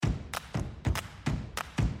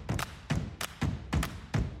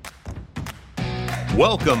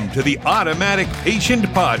Welcome to the Automatic Patient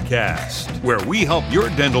Podcast, where we help your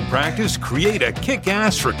dental practice create a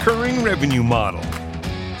kick-ass recurring revenue model.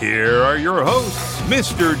 Here are your hosts,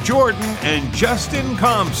 Mr. Jordan and Justin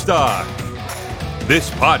Comstock. This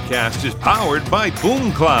podcast is powered by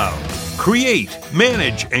BoomCloud. Create,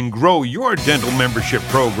 manage, and grow your dental membership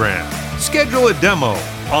program. Schedule a demo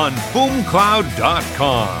on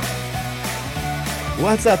boomcloud.com.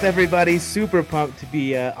 What's up, everybody? Super pumped to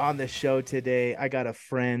be on the show today. I got a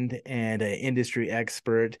friend and an industry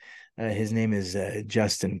expert. His name is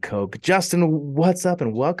Justin Koch. Justin, what's up,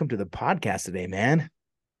 and welcome to the podcast today, man.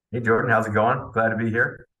 Hey, Jordan, how's it going? Glad to be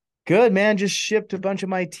here. Good, man. Just shipped a bunch of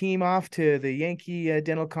my team off to the Yankee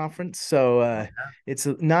Dental Conference, so it's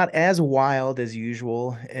not as wild as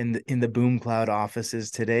usual in the BoomCloud offices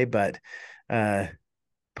today, but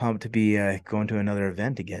pumped to be going to another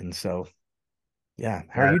event again. So. Yeah,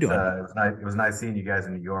 how are you doing? It was nice seeing you guys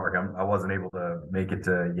in New York. I wasn't able to make it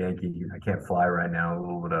to Yankee. I can't fly right now, a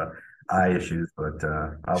little bit of eye issues, but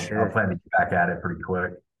I'll plan to get back at it pretty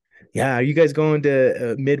quick. Yeah, are you guys going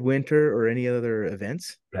to midwinter or any other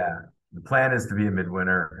events? Yeah, the plan is to be a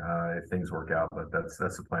midwinter if things work out, but that's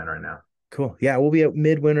the plan right now. Cool. Yeah, we'll be at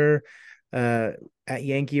midwinter at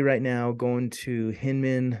Yankee right now, going to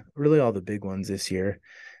Hinman, really all the big ones this year.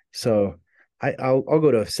 So I'll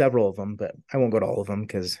go to several of them, but I won't go to all of them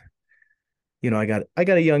because, you know, I got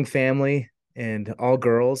a young family and all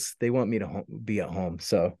girls. They want me to be at home,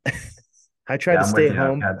 so I try to stay at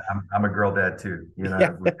home. I'm a girl dad too. You know,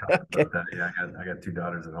 yeah, we've talked about that. Yeah, I got two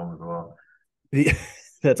daughters at home as well. Yeah,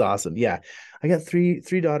 that's awesome. Yeah, I got three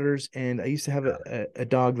daughters, and I used to have a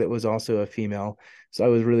dog that was also a female, so I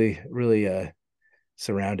was really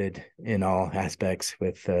surrounded in all aspects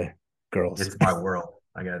with girls. It's my world.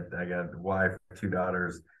 I got a wife, two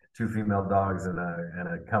daughters, two female dogs, and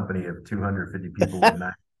a company of 250 people.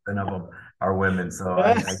 9% of them are women. So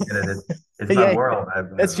I get it. It's my world.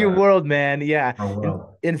 That's your world, man. Yeah. My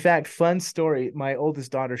world. In fact, fun story. My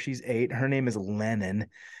oldest daughter, she's 8. Her name is Lennon.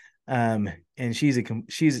 And she's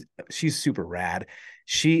super rad.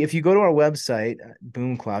 If you go to our website,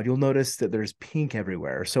 BoomCloud, you'll notice that there's pink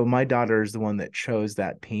everywhere. So my daughter is the one that chose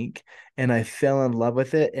that pink, and I fell in love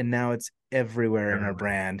with it. And now it's everywhere in our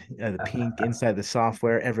brand, the pink inside the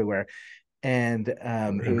software, everywhere. And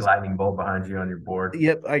it was lightning bolt behind you on your board.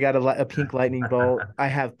 Yep, I got a pink lightning bolt. I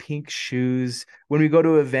have pink shoes. When we go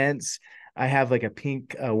to events, I have like a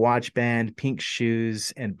pink watch band, pink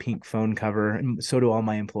shoes, and pink phone cover. And so do all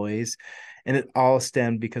my employees. And it all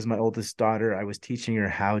stemmed because my oldest daughter, I was teaching her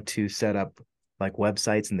how to set up like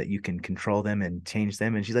websites and that you can control them and change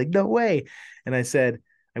them. And she's like, no way. And I said,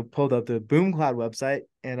 I pulled up the BoomCloud website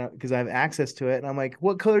and because I have access to it. And I'm like,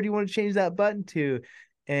 what color do you want to change that button to?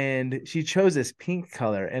 And she chose this pink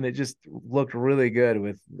color, and it just looked really good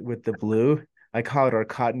with the blue. I call it our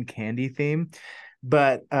cotton candy theme.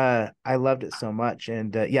 But I loved it so much.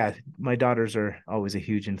 And yeah, my daughters are always a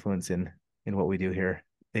huge influence in what we do here.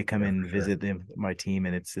 They come in and visit my team,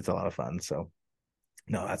 and it's a lot of fun. So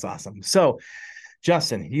no, that's awesome. So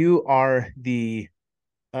Justin, you are the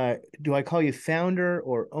do I call you founder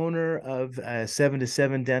or owner of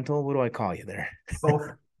 7-to-7 Dental? What do I call you there?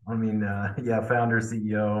 Both. I mean, founder,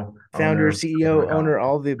 CEO. Owner,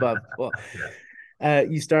 all of the above. Well,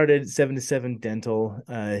 you started 7-to-7 Dental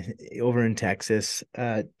over in Texas.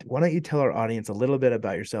 Why don't you tell our audience a little bit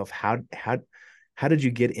about yourself? How did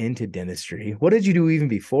you get into dentistry? What did you do even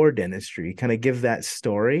before dentistry? Kind of give that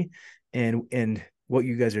story and what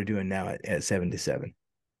you guys are doing now at 7-to-7.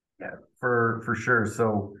 Yeah, for sure.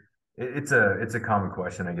 So it's a common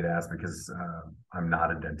question I get asked because I'm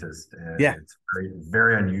not a dentist, and it's very,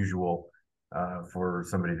 very unusual for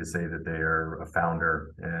somebody to say that they are a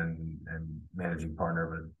founder and managing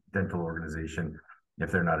partner of a dental organization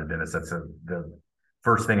if they're not a dentist. That's the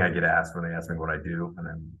first thing I get asked when they ask me what I do, and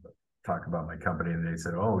then talk about my company, and they say,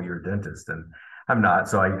 "Oh, you're a dentist," and I'm not.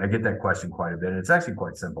 So I get that question quite a bit, and it's actually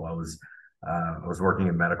quite simple. I was working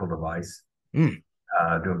in medical device.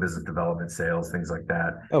 Doing business development, sales, things like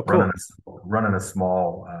that. Oh, cool. Running a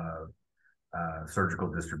small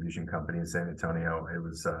surgical distribution company in San Antonio. It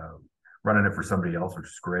was running it for somebody else, which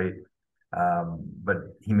is great. But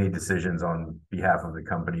he made decisions on behalf of the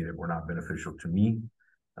company that were not beneficial to me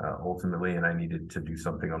ultimately, and I needed to do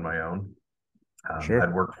something on my own. Sure.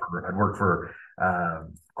 I'd worked for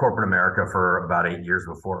corporate America for about 8 years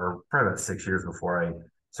before, or probably about 6 years before I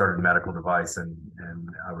started medical device, and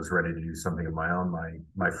I was ready to do something of my own. My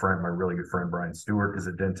really good friend Brian Stewart is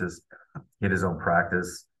a dentist. He had his own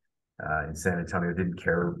practice in San Antonio. Didn't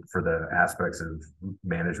care for the aspects of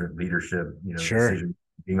management, leadership, Sure. decision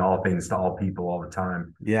being all things to all people all the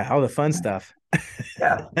time. Yeah, all the fun stuff.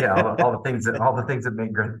 Yeah, all the things that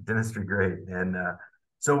make dentistry great. And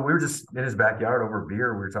so we were just in his backyard over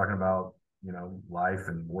beer. We were talking about life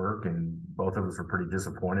and work, and both of us were pretty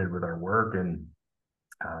disappointed with our work. And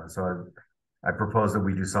so I proposed that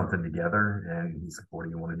we do something together. And he said, "What do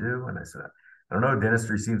you want to do?" And I said, "I don't know.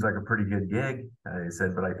 Dentistry seems like a pretty good gig." And he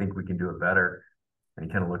said, "But I think we can do it better." And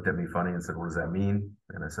he kind of looked at me funny and said, "What does that mean?"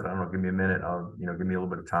 And I said, "I don't know. Give me a minute. Give me a little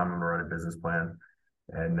bit of time. I'm gonna write a business plan."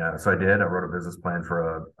 And so I did. I wrote a business plan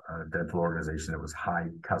for a dental organization that was high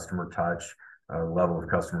customer touch, a level of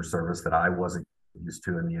customer service that I wasn't used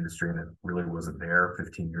to in the industry, and it really wasn't there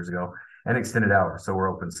 15 years ago. And extended hours. So we're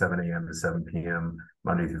open 7 a.m. to 7 p.m.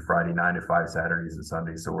 Monday through Friday, 9 to 5 Saturdays and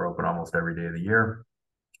Sundays. So we're open almost every day of the year.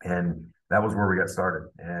 And that was where we got started.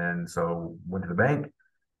 And so went to the bank,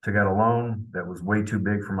 took out a loan that was way too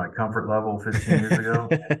big for my comfort level 15 years ago.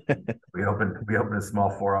 We opened a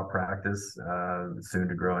small 4-out practice, soon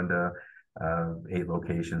to grow into 8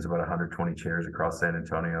 locations, about 120 chairs across San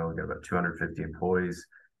Antonio. We got about 250 employees.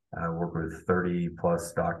 Work with 30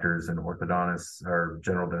 plus doctors and orthodontists, or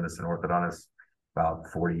general dentists and orthodontists, about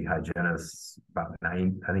 40 hygienists, about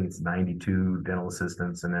 92 dental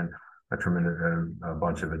assistants, and then a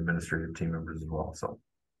bunch of administrative team members as well. So.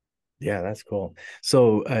 Yeah, that's cool.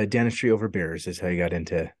 So dentistry over beers is how you got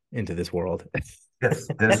into this world. Yes,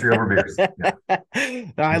 dentistry over beers. Yeah.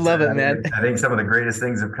 I love it, man. I think some of the greatest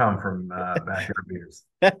things have come from backyard beers.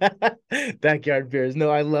 Backyard beers. No,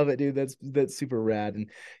 I love it, dude. That's super rad. And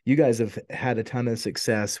you guys have had a ton of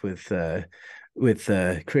success with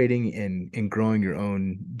creating and growing your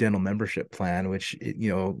own dental membership plan, which,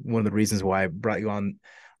 one of the reasons why I brought you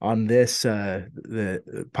on this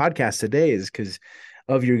the podcast today is because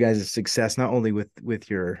of your guys' success, not only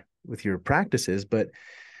with your practices, but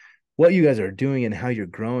what you guys are doing and how you're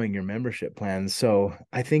growing your membership plans. So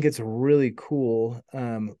I think it's really cool.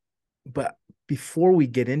 But before we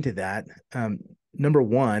get into that, number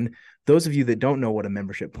one, those of you that don't know what a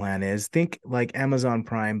membership plan is, think like Amazon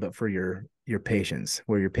Prime, but for your patients,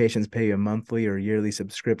 where your patients pay you a monthly or yearly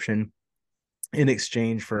subscription in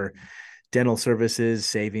exchange for dental services,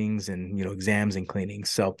 savings, and exams and cleanings.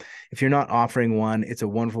 So if you're not offering one, it's a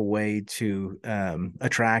wonderful way to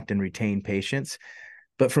attract and retain patients.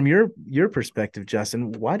 But from your perspective,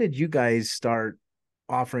 Justin, why did you guys start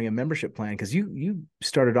offering a membership plan? Because you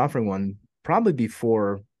started offering one probably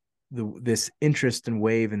before this interest and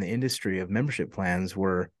wave in the industry of membership plans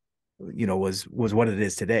was what it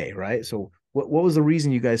is today, right? So what was the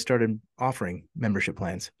reason you guys started offering membership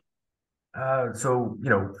plans? So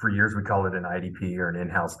for years we called it an IDP, or an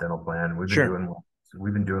in-house dental plan. We've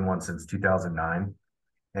been doing one since 2009,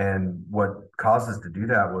 and what caused us to do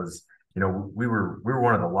that was, we were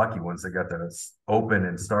one of the lucky ones that got to open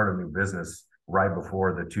and start a new business right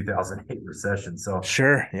before the 2008 recession. So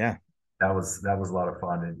sure, yeah, that was a lot of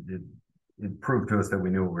fun. It proved to us that we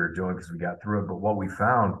knew what we were doing because we got through it. But what we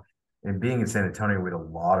found, in being in San Antonio, we had a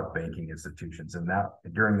lot of banking institutions, and that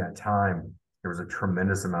during that time, there was a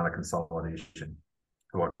tremendous amount of consolidation.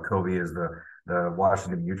 Wachovia is the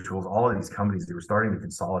Washington Mutuals, all of these companies, they were starting to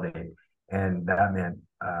consolidate. And that meant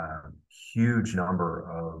a huge number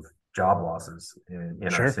of job losses in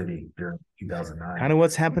sure. our city during 2009. Kind of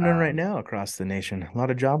what's happening right now across the nation. A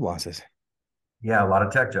lot of job losses. Yeah, a lot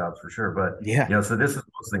of tech jobs for sure. But, so this was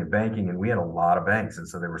mostly banking, and we had a lot of banks. And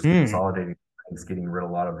so they were consolidating banks, getting rid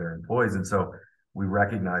of a lot of their employees. And so we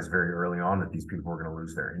recognized very early on that these people were going to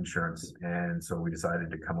lose their insurance, and so we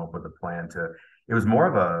decided to come up with a plan it was more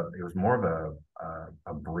of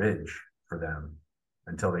a bridge for them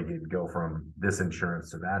until they could go from this insurance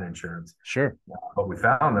to that insurance. Sure. But we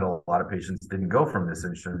found that a lot of patients didn't go from this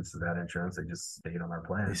insurance to that insurance. They just stayed on our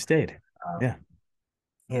plan. They stayed. Yeah.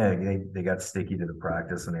 Yeah, they got sticky to the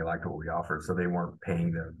practice, and they liked what we offered, so they weren't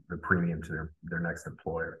paying the premium to their next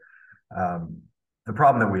employer. The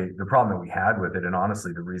problem that we had with it, and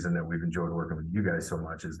honestly, the reason that we've enjoyed working with you guys so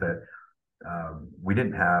much, is that we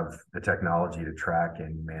didn't have the technology to track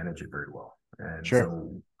and manage it very well. And sure.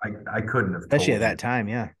 So I couldn't have, especially at that time.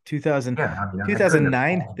 Yeah.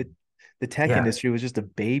 2009, the tech industry was just a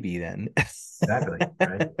baby then. Exactly.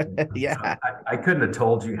 Right. Yeah. So I couldn't have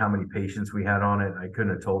told you how many patients we had on it. I couldn't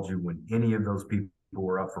have told you when any of those people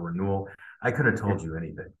were up for renewal. I couldn't have told you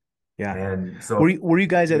anything. Yeah. And so were you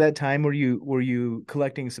guys at that time, were you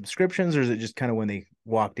collecting subscriptions, or is it just kind of when they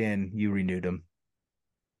walked in, you renewed them?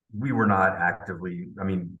 We were not actively,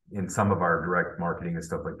 in some of our direct marketing and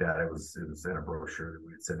stuff like that, it was in a brochure that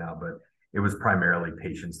we had sent out, but it was primarily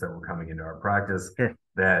patients that were coming into our practice sure.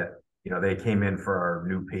 that they came in for our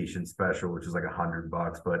new patient special, which is like $100,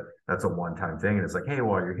 but that's a one-time thing. And it's like, hey,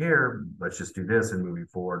 while you're here, let's just do this and moving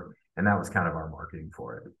forward. And that was kind of our marketing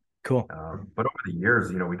for it. Cool. But over the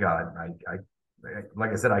years, we got,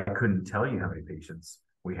 like I said, I couldn't tell you how many patients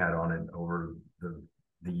we had on it over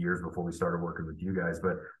the years before we started working with you guys,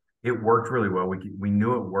 but it worked really well. We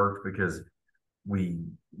knew it worked because we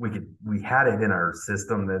had it in our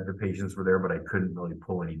system that the patients were there, but I couldn't really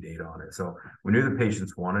pull any data on it. So we knew the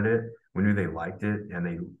patients wanted it. We knew they liked it, and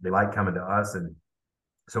they liked coming to us. And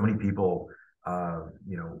so many people,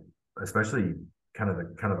 especially kind of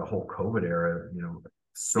the whole COVID era,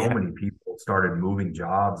 so many people started moving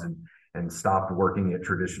jobs and stopped working at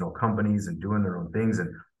traditional companies and doing their own things.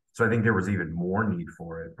 And so I think there was even more need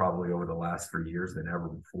for it probably over the last 3 years than ever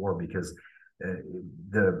before, because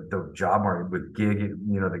the job market with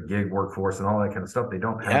the gig workforce and all that kind of stuff, they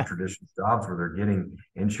don't have traditional jobs where they're getting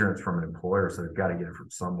insurance from an employer. So they've got to get it from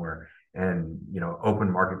somewhere. And,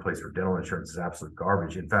 open marketplace for dental insurance is absolute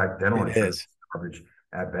garbage. In fact, dental insurance is garbage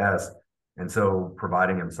at best. And so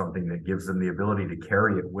providing them something that gives them the ability to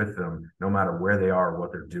carry it with them, no matter where they are,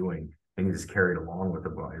 what they're doing, they can just carry it along with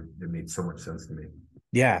them. It made so much sense to me.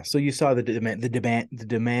 Yeah. So you saw the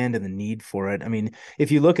demand and the need for it. I mean,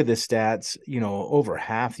 if you look at the stats, over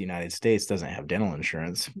half the United States doesn't have dental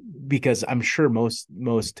insurance, because I'm sure most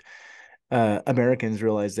Americans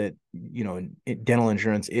realize that, dental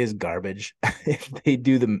insurance is garbage. If they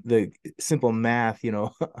do the simple math,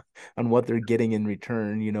 on what they're getting in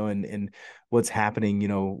return, and what's happening,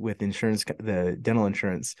 with the dental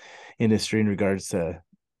insurance industry in regards to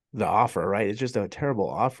the offer, right? It's just a terrible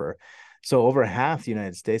offer. So over half the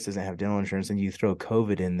United States doesn't have dental insurance, and you throw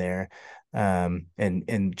COVID in there,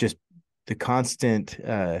 and just the constant,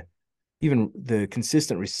 even the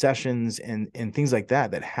consistent recessions and things like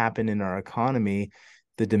that happen in our economy,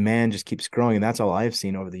 the demand just keeps growing. And that's all I've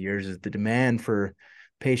seen over the years, is the demand for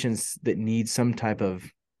patients that need some type of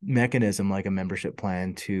mechanism like a membership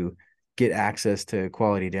plan to get access to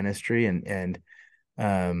quality dentistry and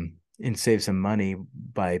save some money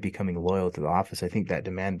by becoming loyal to the office. I think that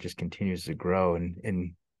demand just continues to grow,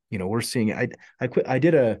 and we're seeing it. I've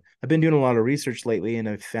been doing a lot of research lately, and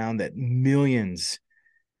I've found that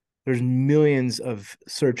there's millions of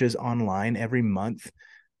searches online every month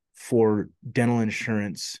for dental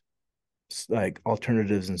insurance, like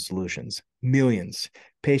alternatives and solutions. Millions.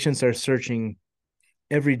 Patients are searching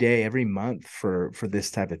every day, every month for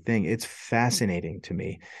this type of thing. It's fascinating to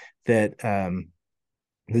me that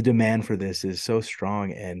the demand for this is so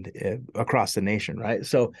strong and across the nation, right?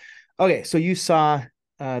 So, okay, so you saw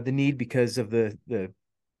the need because of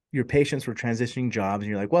your patients were transitioning jobs,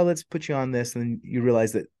 and you're like, well, let's put you on this, and then you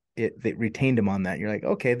realize that they retained them on that. You're like,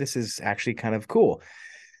 okay, this is actually kind of cool.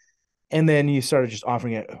 And then you started just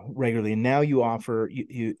offering it regularly. And now you offer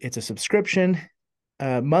it's a subscription,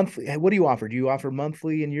 monthly. What do you offer? Do you offer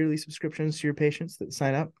monthly and yearly subscriptions to your patients that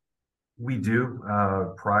sign up? We do.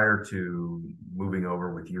 Prior to moving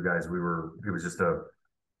over with you guys, it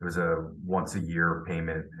was a once a year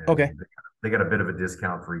payment. And okay. They got a bit of a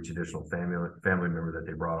discount for each additional family member that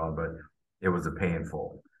they brought on, but it was a pay in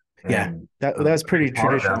full. And that was pretty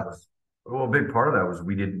traditional. A big part of that was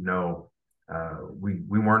we didn't know,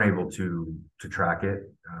 we weren't able to track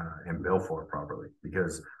it and bill for it properly,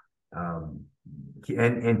 because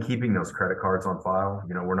and keeping those credit cards on file,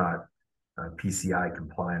 we're not PCI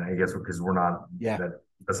compliant, I guess, because we're not.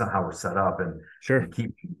 That's not how we're set up. And sure,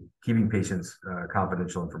 keeping patients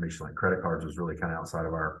confidential information like credit cards was really kind of outside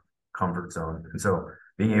of our comfort zone. And so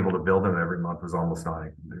being able to bill them every month was almost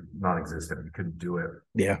non-existent. We couldn't do it.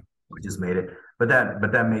 Yeah. We just made it. But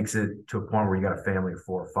that makes it to a point where you got a family of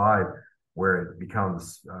 4 or 5 where it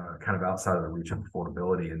becomes kind of outside of the reach of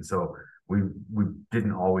affordability. And so we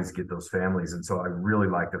didn't always get those families. And so I really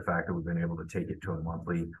like the fact that we've been able to take it to a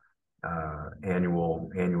monthly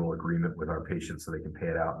annual agreement with our patients so they can pay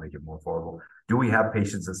it out and make it more affordable. Do we have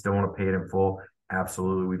patients that still want to pay it in full?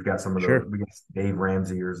 Absolutely. We've got some of the we got Dave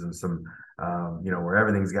Ramseyers and some where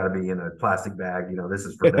everything's got to be in a plastic bag. This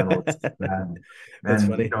is for dental. That's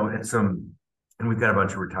funny. And we've got a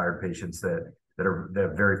bunch of retired patients that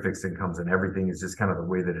have very fixed incomes, and everything is just kind of the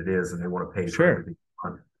way that it is, and they want to pay for everything.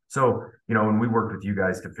 So, when we worked with you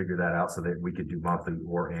guys to figure that out so that we could do monthly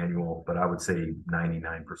or annual, but I would say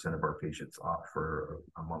 99% of our patients opt for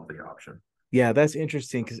a monthly option. Yeah, that's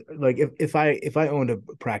interesting, because like if I owned a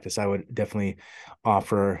practice, I would definitely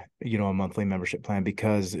offer, a monthly membership plan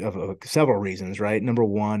because of several reasons, right? Number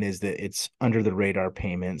one is that it's under the radar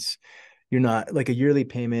payments. You're not like a yearly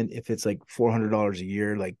payment. If it's like $400 a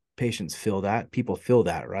year, like people feel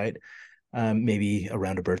that, right? Maybe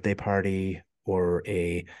around a birthday party or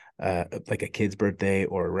a like a kid's birthday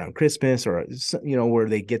or around Christmas, or where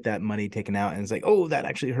they get that money taken out and it's like, oh, that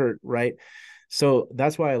actually hurt, right? So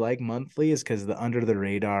that's why I like monthly, is because the under the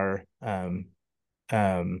radar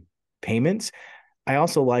payments. I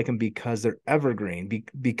also like them because they're evergreen.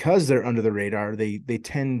 Because they're under the radar, they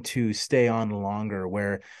tend to stay on longer.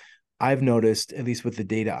 Where I've noticed, at least with the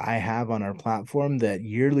data I have on our platform, that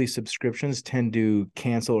yearly subscriptions tend to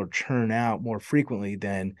cancel or churn out more frequently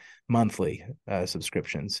than monthly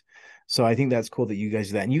subscriptions. So I think that's cool that you guys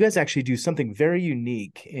do that. And you guys actually do something very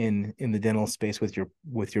unique in the dental space with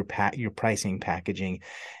your pricing packaging.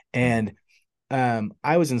 And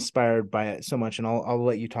I was inspired by it so much, and I'll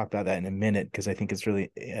let you talk about that in a minute because I think it's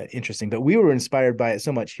really interesting. But we were inspired by it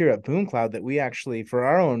so much here at BoomCloud that we actually, for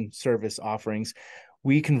our own service offerings,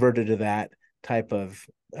 we converted to that type of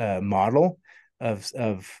model of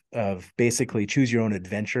basically choose your own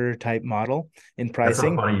adventure type model in pricing. That's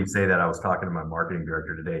so funny you say that. I was talking to my marketing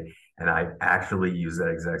director today, and I actually use that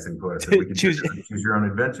exact same quote. I said, we can choose your own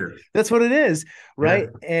adventure. That's what it is, right?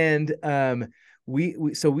 Yeah. And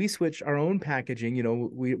we switch our own packaging.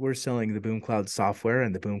 We're selling the BoomCloud software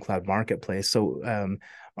and the BoomCloud marketplace. So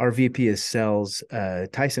our VP of sales,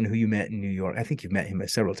 Tyson, who you met in New York. I think you've met him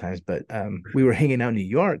several times, but we were hanging out in New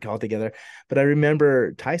York all together. But I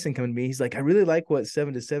remember Tyson coming to me. He's like, I really like what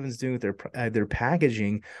 7to7 is doing with their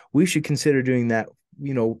packaging. We should consider doing that,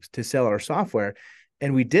 to sell our software.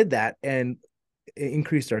 And we did that, and it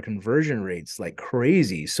increased our conversion rates like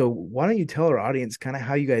crazy. So why don't you tell our audience kind of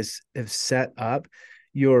how you guys have set up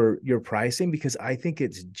your pricing? Because I think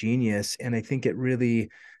it's genius, and I think it really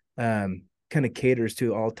kind of caters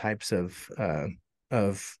to all types of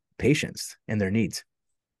patients and their needs.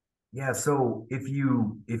 Yeah. So if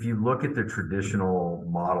you look at the traditional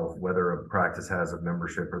model, whether a practice has a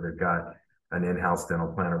membership or they've got an in-house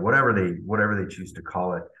dental plan or whatever they choose to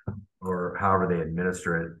call it, or however they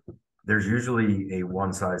administer it, there's usually a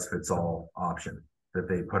one-size-fits-all option that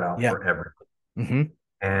they put out for everyone. Mm-hmm.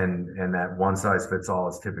 And that one-size-fits-all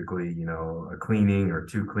is typically, a cleaning or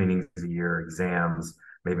 2 cleanings a year, exams,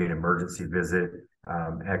 maybe an emergency visit,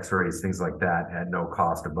 x-rays, things like that at no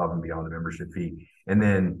cost above and beyond the membership fee. And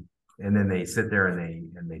then they sit there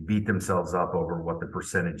and they beat themselves up over what the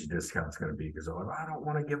percentage discount is going to be, because they're like, I don't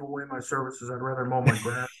want to give away my services. I'd rather mow my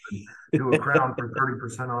grass and do a crown for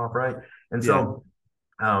 30% off, right? And so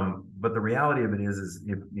but the reality of it is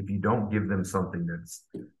if you don't give them something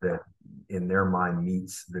that in their mind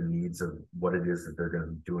meets the needs of what it is that they're going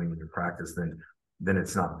to be doing in your practice, then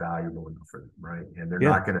it's not valuable enough for them, right? And they're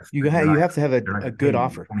not going to, you have to have a good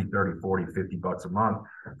offer, 20, 30, 40, $50 a month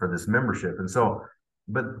for this membership. And so,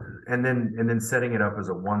 and then setting it up as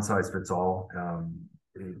a one size fits all,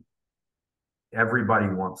 everybody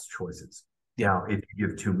wants choices. Now, if you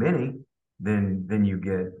give too many, then you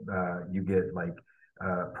get like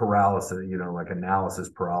paralysis, like analysis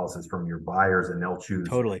paralysis from your buyers, and they'll choose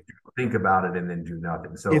totally think about it and then do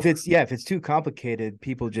nothing. So if it's too complicated,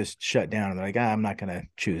 people just shut down and they're like, I'm not going to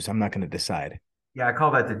choose. I'm not going to decide. Yeah, I call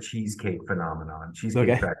that the cheesecake phenomenon, Cheesecake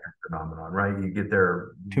Factory phenomenon, right? You get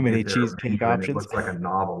too many cheesecake options. It looks like a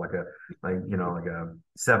novel, like a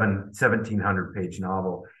 1,700 page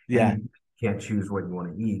novel. Yeah, you can't choose what you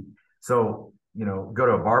want to eat. So go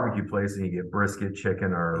to a barbecue place and you get brisket,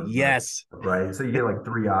 chicken, or right. So you get like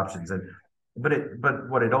 3 options, but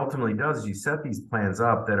what it ultimately does is you set these plans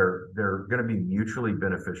up they're going to be mutually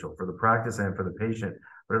beneficial for the practice and for the patient.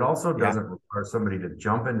 But it also doesn't require somebody to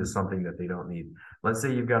jump into something that they don't need. Let's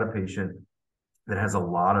say you've got a patient that has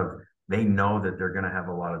they know that they're going to have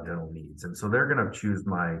a lot of dental needs, and so they're going to choose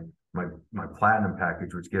my platinum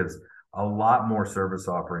package, which gives a lot more service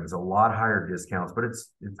offerings, a lot higher discounts, but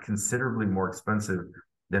it's considerably more expensive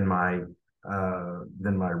than my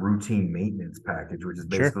routine maintenance package, which is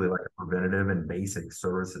basically like a preventative and basic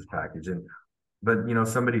services package. But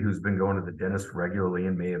somebody who's been going to the dentist regularly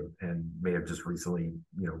and may have just recently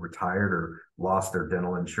retired or lost their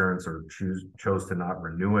dental insurance or chose to not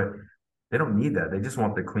renew it, they don't need that. They just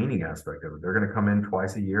want the cleaning aspect of it. They're going to come in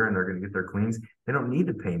twice a year and they're going to get their cleans. They don't need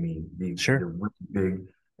to pay me the big.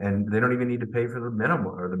 And they don't even need to pay for the minimum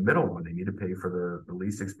or the middle one. They need to pay for the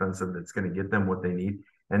least expensive that's going to get them what they need.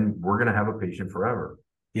 And we're going to have a patient forever.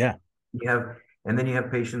 Yeah. And then you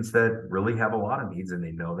have patients that really have a lot of needs and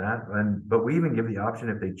they know that. But we even give the option,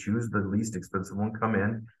 if they choose the least expensive one, come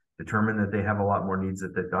in, determine that they have a lot more needs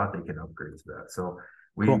that they thought, they can upgrade to that. So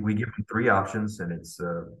we give them 3 options, and it's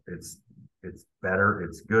better,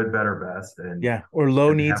 it's good, better, best. And or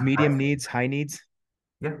low needs, medium needs, high needs.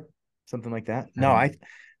 Yeah. Something like that. No,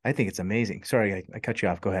 I think it's amazing. Sorry, I cut you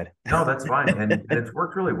off. Go ahead. No, that's fine. And it's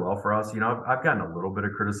worked really well for us. I've gotten a little bit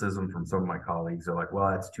of criticism from some of my colleagues. They're like, well,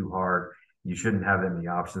 that's too hard. you shouldn't have that many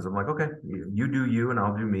options. I'm like, okay, you do you and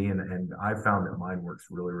I'll do me. And I found that mine works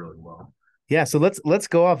really, really well. Yeah, so let's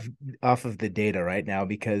go off of the data right now,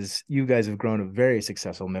 because you guys have grown a very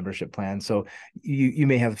successful membership plan. So you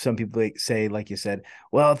may have some people say, like you said,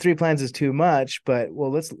 well, 3 plans is too much, but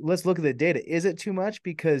well, let's look at the data. Is it too much?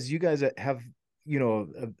 Because you guys have, you know,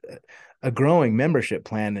 a growing membership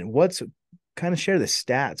plan, and kind of share the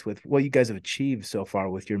stats with what you guys have achieved so far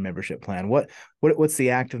with your membership plan. What's the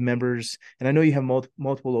active members? And I know you have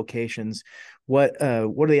multiple locations. What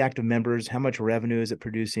are the active members? How much revenue is it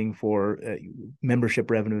producing for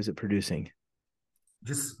membership revenue is it producing?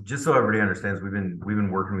 Just so everybody understands, we've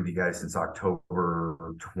been working with you guys since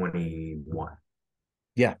October 21.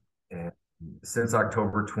 Yeah. And since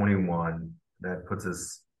October 21, that puts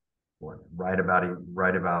us right about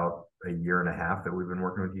a year and a half that we've been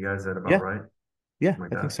working with you guys. Is that about right? Yeah,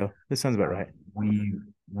 I think so. This sounds about right.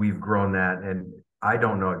 We've grown that, and I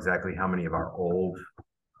don't know exactly how many of our old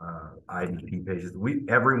IDP patients.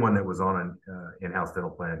 Everyone that was on an in-house dental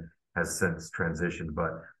plan has since transitioned,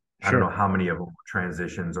 but I don't know how many of them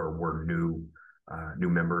transitions or were new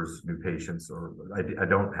members, new patients, or I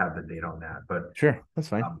don't have the data on that. But sure, that's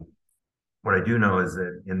fine. What I do know is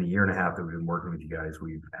that in the year and a half that we've been working with you guys,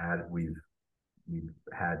 we've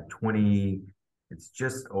had 20. It's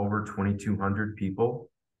just over 2,200 people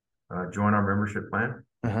join our membership plan,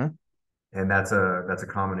 and that's a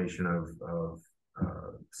combination of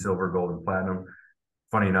silver, gold, and platinum.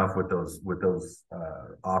 Funny enough, with those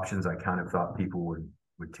options, I kind of thought people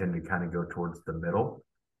would tend to kind of go towards the middle.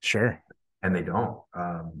 Sure. And they don't.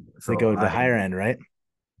 So they go to the higher end, right?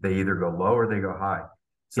 They either go low or they go high.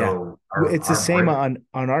 So it's the same on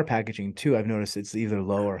our packaging too. I've noticed it's either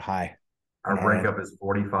low or high. Our breakup is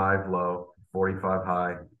 45 low, 45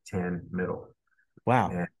 high, 10 middle. Wow.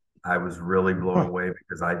 And I was really blown away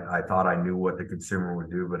because I thought I knew what the consumer would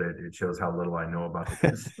do, but it shows how little I know about the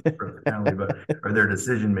consumer family, or their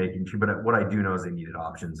decision making. But what I do know is they needed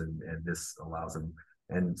options, and this allows them.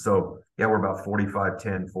 And so, yeah, we're about 45,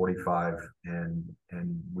 10, 45, and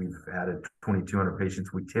we've added 2,200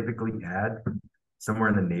 patients. We typically add somewhere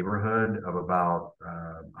in the neighborhood of about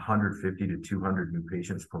 150 to 200 new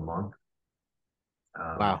patients per month.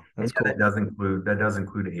 Wow, that's cool. That does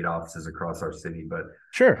include 8 offices across our city, but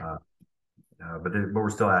sure. But we're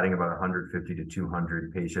still adding about 150 to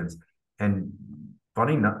 200 patients. And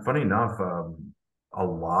funny enough, a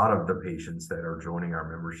lot of the patients that are joining our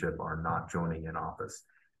membership are not joining in office.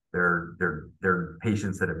 They're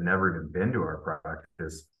patients that have never even been to our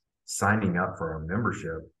practice, signing up for our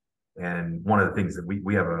membership. And one of the things that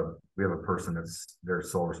we have a person that's their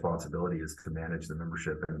sole responsibility is to manage the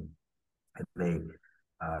membership, and they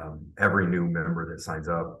every new member that signs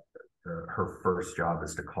up, her first job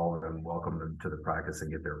is to call them, welcome them to the practice,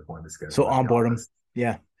 and get their appointment scheduled. So onboard them.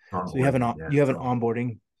 Yeah. So you have an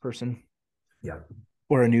onboarding person. Yeah.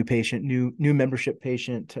 Or a new patient, new membership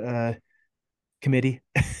patient committee.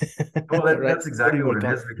 Well, that's exactly what it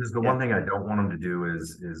is, because the one thing I don't want them to do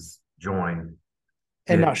is join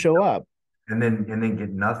and not show up, and then get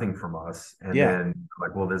nothing from us, and then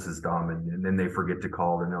like, well, this is dumb, and then they forget to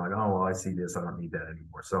call, and they're like, oh, well, I see this, I don't need that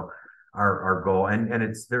anymore. So our goal, and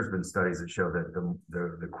there's been studies that show that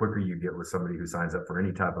the quicker you get with somebody who signs up for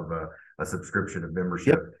any type of a subscription of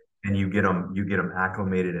membership, and you get them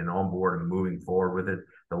acclimated and on board and moving forward with it,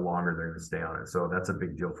 the longer they're going to stay on it. So that's a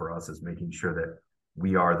big deal for us, is making sure that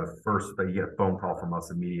we are the first that you get a phone call from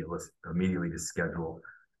us immediately to schedule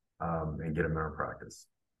and get them in our practice.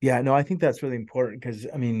 Yeah, no, I think that's really important, because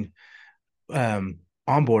I mean,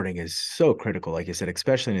 onboarding is so critical, like you said,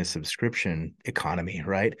 especially in a subscription economy,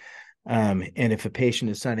 right? And if a patient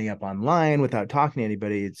is signing up online without talking to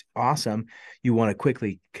anybody, it's awesome. You want to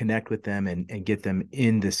quickly connect with them and get them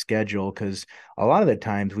in the schedule, because a lot of the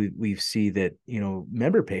times we see that, you know,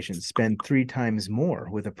 member patients spend 3 times more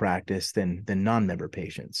with a practice than non-member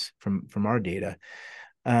patients from our data.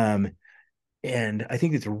 And I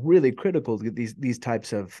think it's really critical to get these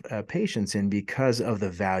types of patients in, because of the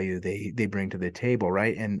value they bring to the table,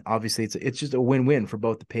 right? And obviously, it's just a win-win for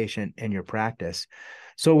both the patient and your practice.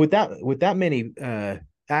 So with that many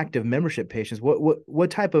active membership patients,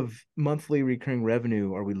 what type of monthly recurring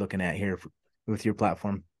revenue are we looking at here with your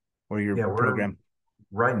platform or your program?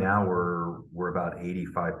 Right now, we're about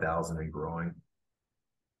 85,000 and growing.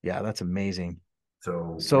 Yeah, that's amazing.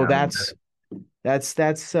 So that's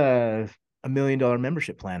 $1 million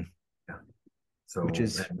membership plan. Yeah. So which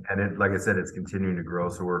is, and it, like I said, it's continuing to grow.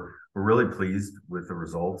 So we're really pleased with the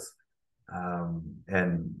results.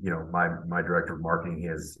 And you know, my director of marketing,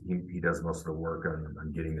 he does most of the work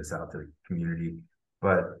on getting this out to the community.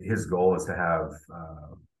 But his goal is to have,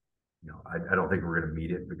 you know, I don't think we're going to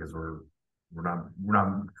meet it, because we're we're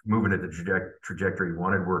not moving at the trajectory we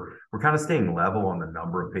wanted. We're kind of staying level on the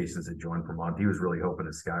number of patients that joined per month. He was really hoping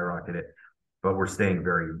to skyrocket it, but we're staying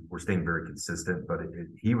very consistent. But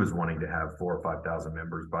he was wanting to have 4,000 or 5,000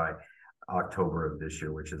 members by October of this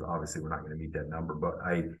year, which is obviously we're not going to meet that number. But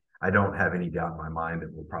I don't have any doubt in my mind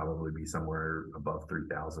that we'll probably be somewhere above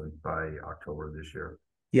 3,000 by October of this year.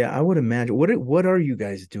 Yeah, I would imagine. What are you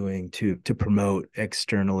guys doing to promote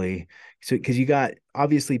externally? So, because you got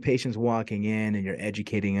obviously patients walking in and you're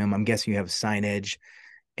educating them. I'm guessing you have signage,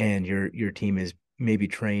 and your team is maybe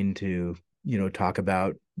trained to, talk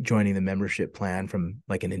about joining the membership plan from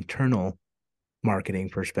like an internal marketing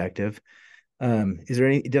perspective.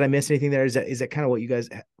 Did I miss anything there? Is that kind of what you guys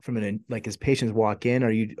as patients walk in,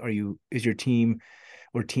 is your team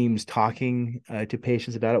or teams talking to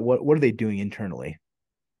patients about it? What are they doing internally?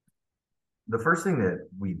 The first thing that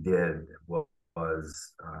we did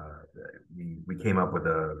was we came up with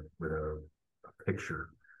a picture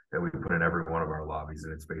that we put in every one of our lobbies,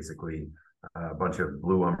 and it's basically a bunch of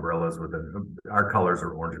blue umbrellas our colors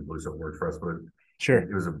are orange and blue, so it worked for us. But sure,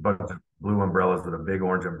 it was a bunch of blue umbrellas with a big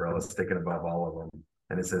orange umbrella sticking above all of them,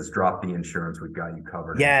 and it says "Drop the insurance, we've got you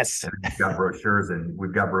covered." Yes, and we've got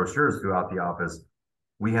brochures throughout the office.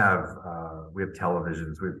 We have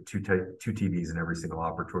televisions. We have two TVs in every single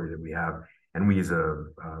operatory that we have, and we use a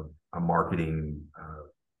marketing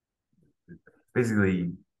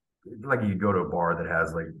basically like you go to a bar that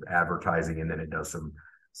has like advertising, and then it does some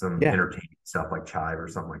entertaining stuff like Chive or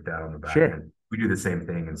something like that on the back end. We do the same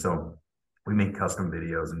thing, and so we make custom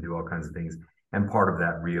videos and do all kinds of things. And part of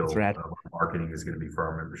that real marketing is going to be for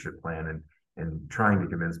our membership plan and trying to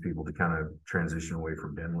convince people to kind of transition away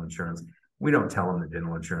from dental insurance. We don't tell them that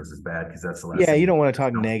dental insurance is bad because that's the last. Yeah, you don't want to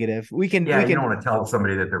talk negative. You don't want to tell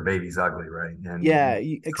somebody that their baby's ugly, right? And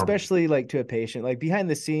especially like to a patient, like behind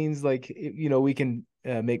the scenes, like we can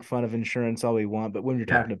make fun of insurance all we want, but when you're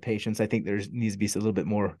talking to patients, I think there needs to be a little bit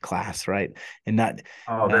more class, right? And not.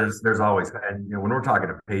 There's always, and when we're talking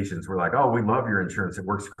to patients, we're like, oh, we love your insurance. It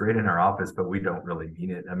works great in our office, but we don't really mean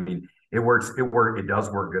it. I mean, it does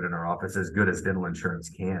work good in our office, as good as dental insurance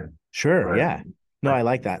can. Sure. Right? Yeah. No, I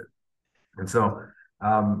like that. And so,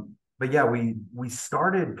 but yeah, we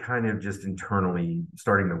started kind of just internally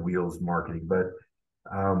starting the wheels marketing, but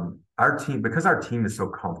our team is so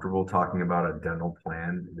comfortable talking about a dental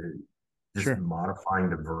plan, just modifying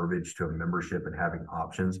the verbiage to a membership and having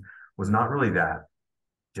options was not really that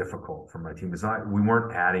difficult for my team. We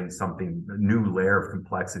weren't adding a new layer of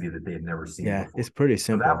complexity that they had never seen before. It's pretty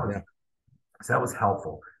simple. So that was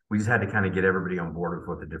helpful. We just had to kind of get everybody on board with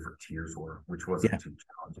what the different tiers were, which wasn't too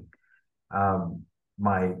challenging.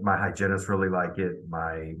 My hygienists really like it.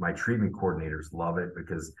 My treatment coordinators love it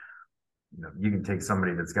because you can take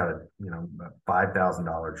somebody that's got a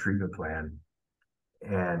 $5,000 treatment plan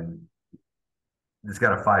and it's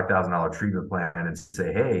got a $5,000 treatment plan and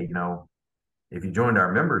say, hey, if you joined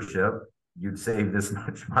our membership, you'd save this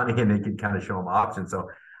much money, and they can kind of show them options. So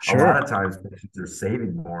a lot of times patients are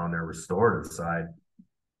saving more on their restorative side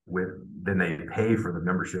than they pay for the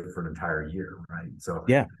membership for an entire year, right? So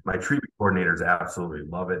my treatment coordinators absolutely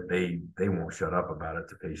love it. They won't shut up about it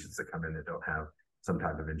to patients that come in that don't have some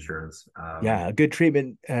type of insurance. A good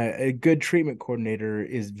treatment coordinator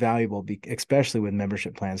is valuable, especially with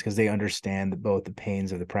membership plans, because they understand both the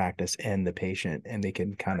pains of the practice and the patient, and they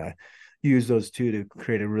can kind of use those two to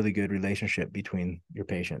create a really good relationship between your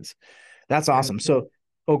patients. That's awesome. So.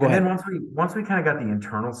 Oh, go ahead. And then once we kind of got the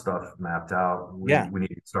internal stuff mapped out, we need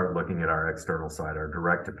to start looking at our external side, our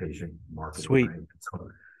direct to patient marketing. Sweet. Right?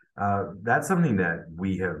 So that's something that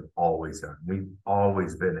we have always done. We've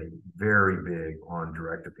always been very big on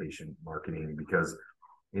direct to patient marketing because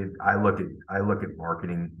I look at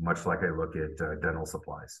marketing much like I look at dental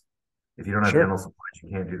supplies. If you don't have dental supplies,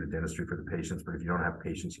 you can't do the dentistry for the patients. But if you don't have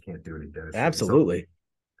patients, you can't do any dentistry. Absolutely. So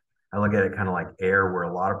I look at it kind of like air, where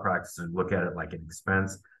a lot of practices look at it like an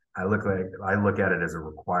expense. I look at it as a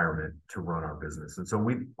requirement to run our business. And so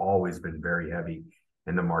we've always been very heavy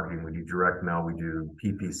in the marketing. We do direct mail, we do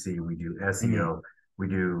PPC, we do SEO, we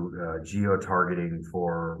do geo-targeting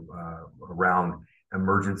for around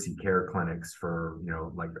emergency care clinics for,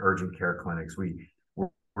 like urgent care clinics.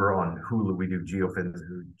 We're on Hulu. We do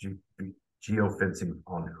geofencing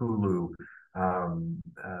on Hulu,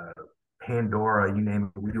 Pandora, you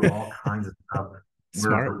name it. We do all kinds of stuff.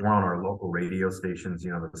 We're on our local radio stations,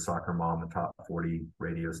 the Soccer Mom, the Top 40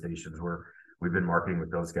 radio stations, where we've been marketing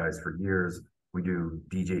with those guys for years. We do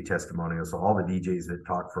DJ testimonials. So all the DJs that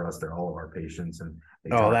talk for us, they're all of our patients. And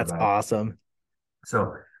that's awesome.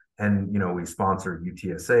 So, and we sponsor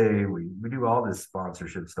UTSA. We do all this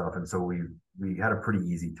sponsorship stuff. And so we had a pretty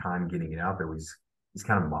easy time getting it out there. just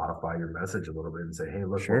kind of modify your message a little bit and say, hey,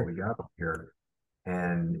 look what Sure. we got here.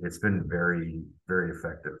 And it's been very, very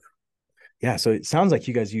effective. Yeah, so it sounds like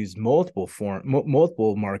you guys use multiple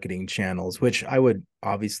marketing channels, which I would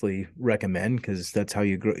obviously recommend because that's how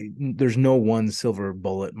you grow. There's no one silver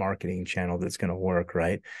bullet marketing channel that's going to work,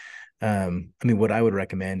 right? I mean, what I would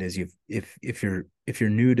recommend is if you're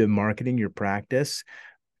new to marketing your practice,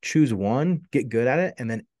 choose one, get good at it,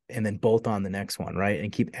 and then bolt on the next one, right?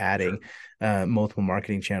 And keep adding multiple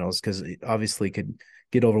marketing channels because it obviously could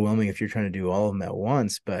get overwhelming if you're trying to do all of them at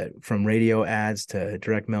once. But from radio ads to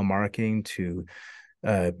direct mail marketing to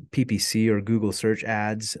PPC or Google search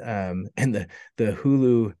ads, and the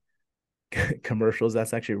Hulu commercials,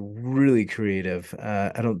 that's actually really creative.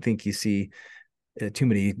 I don't think you see too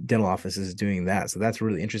many dental offices doing that. So that's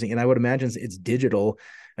really interesting. And I would imagine it's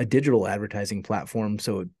a digital advertising platform.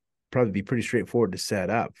 So it'd probably be pretty straightforward to set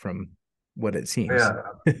up from what it seems. Yeah,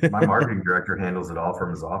 my marketing director handles it all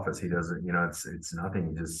from his office. He does it, it's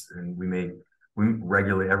nothing. Just and we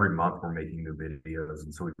regularly every month we're making new videos,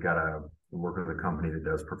 and so we work with a company that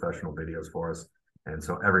does professional videos for us. And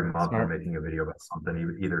so every month we're Smart. making a video about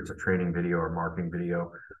something, either it's a training video or marketing video,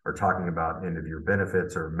 or talking about end of year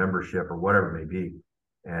benefits or membership or whatever it may be.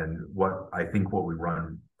 And what we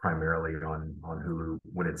run primarily on Hulu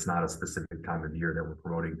when it's not a specific time of year that we're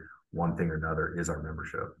promoting one thing or another is our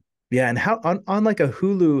membership. Yeah, and how on like a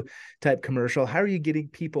Hulu type commercial, how are you getting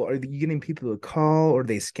people? Are you getting people to call, or are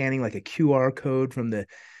they scanning like a QR code from the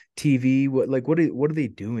TV? What are they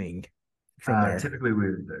doing from there? Typically,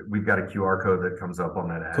 we've got a QR code that comes up on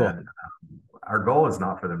that ad. Cool. Our goal is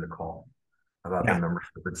not for them to call about their Yeah,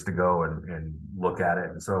 membership; it's to go and look at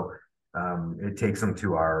it. And so it takes them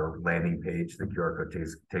to our landing page. The QR code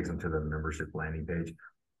takes them to the membership landing page.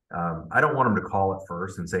 I don't want them to call it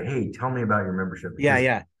first and say, "Hey, tell me about your membership," yeah, because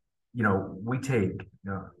yeah. we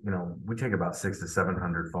take about 600 to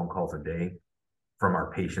 700 phone calls a day from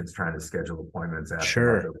our patients trying to schedule appointments, asking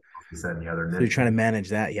about Sure. this, that, and the other. And So you're then trying to manage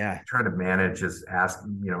that, yeah. trying to manage just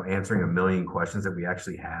answering a million questions that we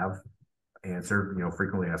actually have answered,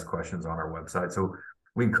 frequently asked questions on our website. So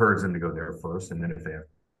we encourage them to go there first. And then if they have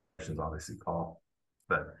questions, obviously call.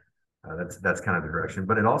 But that's kind of the direction.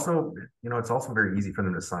 But it's also very easy for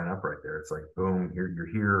them to sign up right there. It's like, boom, you're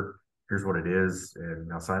here. Here's what it is. And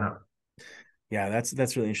now sign up. Yeah,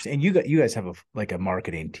 that's really interesting. And you guys have a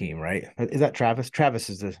marketing team, right? Is that Travis? Travis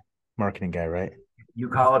is the marketing guy, right? You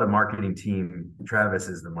call it a marketing team. Travis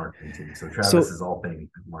is the marketing team. So So Travis is all things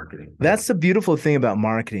marketing. that's the beautiful thing about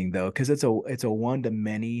marketing, though, because it's a one to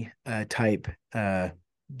many type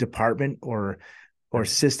department or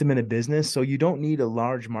system in a business. So you don't need a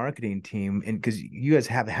large marketing team, and because you guys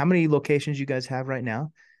have how many locations you guys have right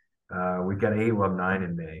now? We've got 8, well, 9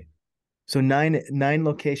 in May. So nine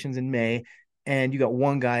locations in May, and you got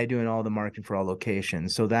one guy doing all the marketing for all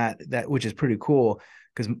locations. So that which is pretty cool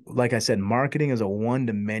because, like I said, marketing is a one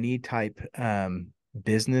to many type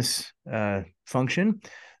business function.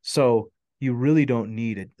 So you really don't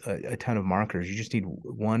need a ton of marketers. You just need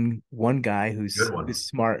one guy who's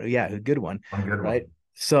smart. Yeah, a good one, One good right? one.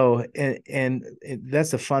 So and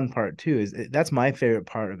that's the fun part too. That's my favorite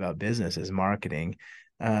part about business is marketing.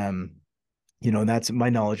 That's my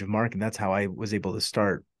knowledge of marketing. That's how I was able to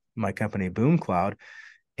start my company, Boom Cloud.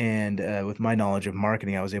 And with my knowledge of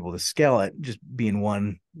marketing, I was able to scale it just being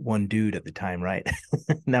one dude at the time, right?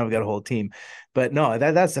 Now we've got a whole team. But no,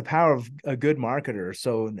 that's the power of a good marketer.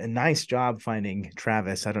 So a nice job finding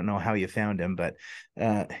Travis. I don't know how you found him, but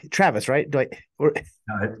Travis, right?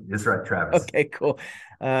 That's right, Travis. Okay, cool.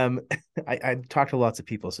 I talk to lots of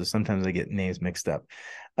people, so sometimes I get names mixed up.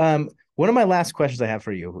 One of my last questions I have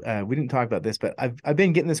for you, we didn't talk about this, but I've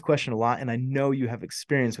been getting this question a lot, and I know you have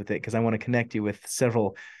experience with it because I want to connect you with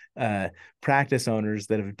several practice owners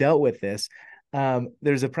that have dealt with this.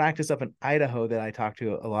 There's a practice up in Idaho that I talk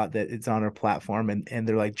to a lot that it's on our platform, and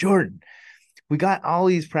they're like, Jordan, we got all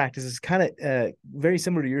these practices kind of very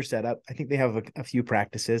similar to your setup. I think they have a few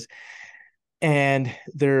practices, and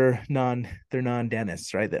they're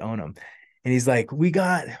non-dentists, right, that own them. And he's like, we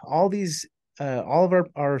got all these all of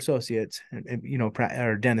our associates and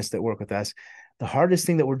our dentists that work with us. The hardest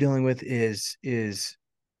thing that we're dealing with is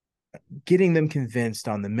getting them convinced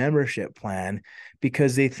on the membership plan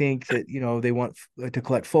because they think that they want to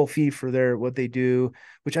collect full fee for what they do,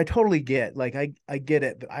 which I totally get. Like I get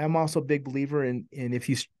it, but I am also a big believer in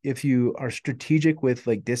if you are strategic with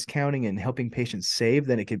like discounting and helping patients save,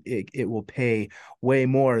 then it will pay way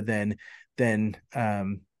more than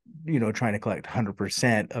trying to collect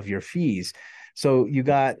 100% of your fees. So you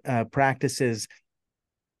got practices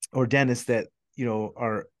or dentists that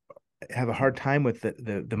are have a hard time with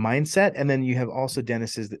the mindset. And then you have also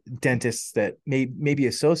dentists that may be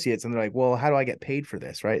associates, and they're like, well, how do I get paid for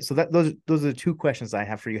this? Right. So those are the two questions I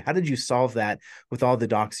have for you. How did you solve that with all the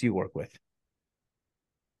docs you work with?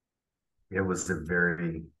 It was a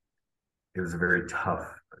very tough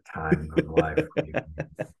time of life.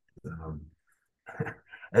 um,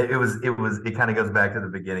 it kind of goes back to the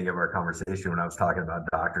beginning of our conversation when I was talking about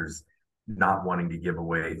doctors not wanting to give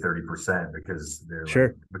away 30% because they're sure.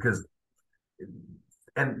 Like, because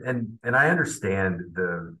and I understand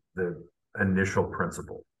the initial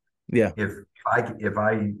principle. Yeah. If I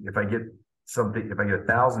get something, if I get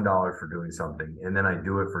 $1,000 for doing something and then I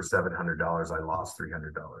do it for $700, I lost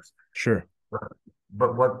 $300. Sure.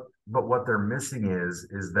 But what they're missing is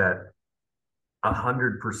that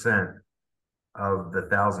 100% of the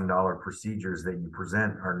 $1,000 procedures that you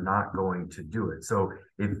present are not going to do it. So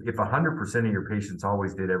if 100% of your patients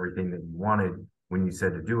always did everything that you wanted when you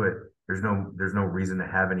said to do it, there's no reason to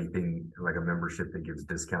have anything like a membership that gives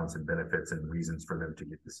discounts and benefits and reasons for them to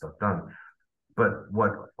get this stuff done. But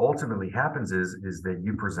what ultimately happens is that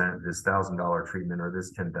you present this $1,000 treatment or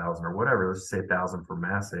this 10,000 or whatever, let's say 1,000 for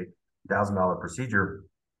MASIC, $1,000 procedure,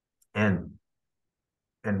 and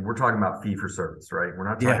we're talking about fee for service, right? We're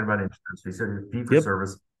not talking about insurance fee. So fee for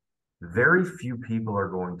service, very few people are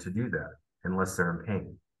going to do that unless they're in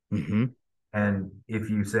pain. Mm-hmm. And if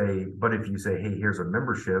you say, hey, here's a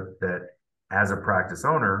membership that as a practice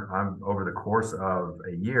owner, I'm over the course of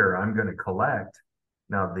a year, I'm going to collect.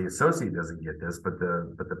 Now the associate doesn't get this, but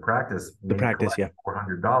the practice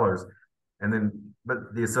 $400, and then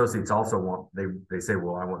but the associates also want they say,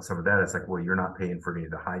 well, I want some of that. It's like, well, you're not paying for any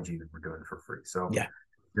of the hygiene that we're doing for free. So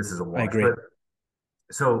this is a wash. I agree. But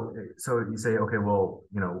so you say, okay, well,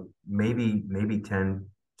 maybe 10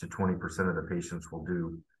 to 20% of the patients will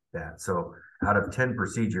do that. So out of 10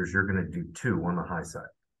 procedures, you're going to do 2 on the high side.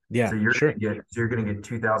 Yeah. So you're going to get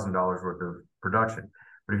 $2,000 worth of production.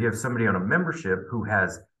 But if you have somebody on a membership who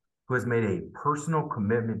has made a personal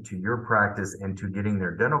commitment to your practice and to getting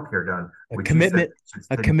their dental care done, a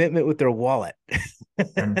commitment with their wallet.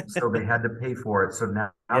 And so they had to pay for it. So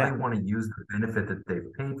now they want to use the benefit that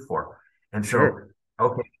they've paid for. And so,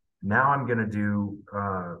 okay, now I'm going to do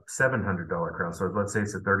 $700 crowns. So let's say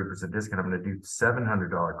it's a 30% discount. I'm going to do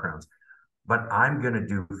 $700 crowns, but I'm going to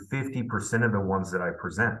do 50% of the ones that I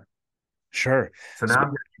present. Sure. So now I'm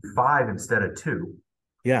going to do 5 instead of 2.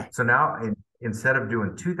 Yeah. So now instead of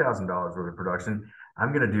doing $2,000 worth of production,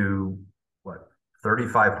 I'm going to do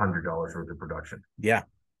 $3,500 worth of production. Yeah.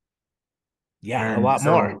 Yeah, and a lot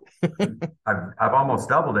more. I've almost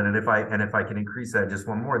doubled it, and if I can increase that just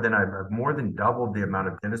one more, then I've more than doubled the amount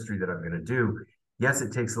of dentistry that I'm going to do. Yes,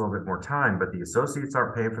 it takes a little bit more time, but the associates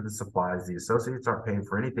aren't paying for the supplies. The associates aren't paying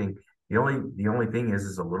for anything. The only thing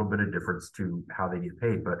is a little bit of difference to how they get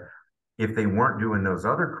paid. But if they weren't doing those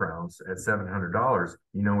other crowns at $700,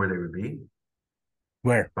 you know where they would be?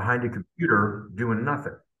 Where? Behind a computer doing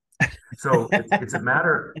nothing. So it's a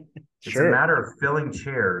matter. It's a matter of filling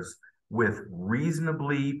chairs with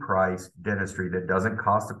reasonably priced dentistry that doesn't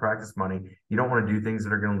cost the practice money. You don't want to do things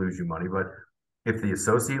that are going to lose you money, but if the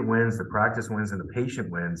associate wins, the practice wins, and the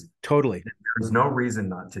patient wins, totally, there's no reason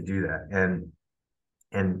not to do that. And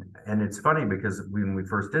it's funny because when we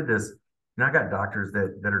first did this, I got doctors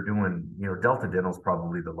that are doing, Delta Dental is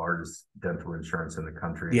probably the largest dental insurance in the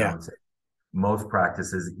country. Yeah. I would say most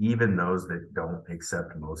practices, even those that don't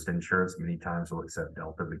accept most insurance, many times will accept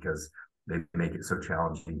Delta because they make it so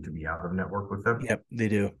challenging to be out of network with them. Yep, they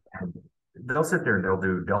do. And they'll sit there and they'll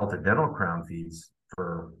do Delta Dental crown fees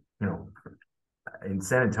for, in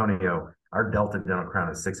San Antonio, our Delta Dental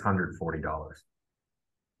crown is $640.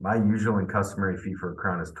 My usual and customary fee for a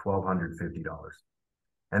crown is $1,250.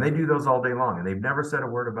 And they do those all day long, and they've never said a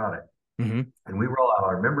word about it. Mm-hmm. And we roll out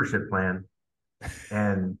our membership plan,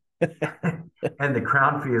 and and the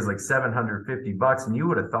crown fee is like $750, and you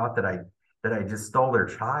would have thought that I just stole their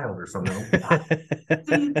child or something. Why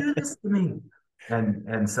do you do this to me?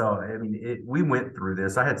 And so I mean, we went through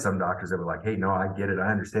this. I had some doctors that were like, "Hey, no, I get it.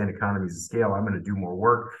 I understand economies of scale. I'm going to do more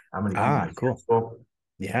work. I'm going to keep cool. Full."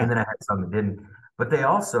 Yeah. And then I had some that didn't. But they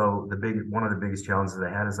also one of the biggest challenges they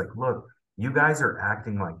had is like, look, you guys are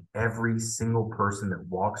acting like every single person that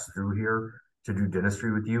walks through here to do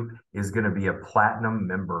dentistry with you is going to be a platinum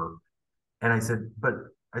member. And I said, but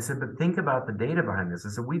think about the data behind this. I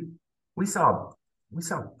said, we saw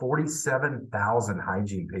 47,000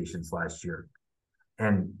 hygiene patients last year,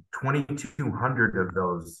 and 2,200 of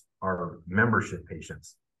those are membership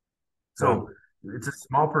patients. So it's a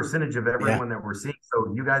small percentage of everyone that we're seeing.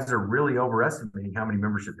 So you guys are really overestimating how many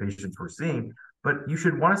membership patients we're seeing. But you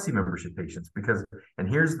should want to see membership patients because, and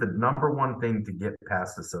here's the number one thing to get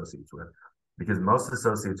past associates with, because most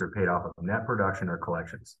associates are paid off of net production or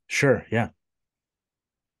collections. Sure. Yeah.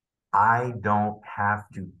 I don't have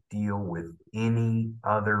to deal with any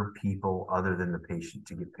other people other than the patient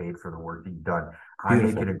to get paid for the work that you've done. Beautiful.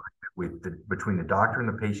 I make an agreement between the doctor and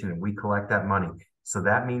the patient, and we collect that money. So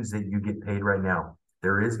that means that you get paid right now.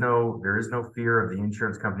 There is no fear of the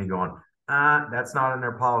insurance company going, that's not in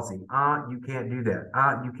their policy. You can't do that.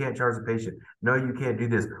 You can't charge the patient. No, you can't do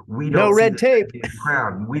this. We don't no red tape.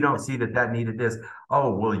 Crown. We don't see that needed this.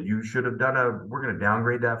 Oh, well, you should have done we're going to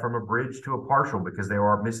downgrade that from a bridge to a partial because they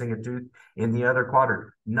are missing a tooth in the other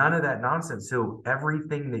quadrant. None of that nonsense. So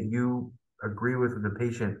everything that you agree with the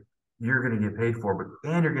patient, you're going to get paid for,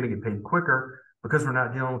 and you're going to get paid quicker because we're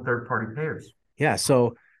not dealing with third-party payers. Yeah.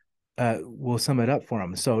 So we'll sum it up for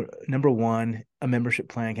them. So number one, a membership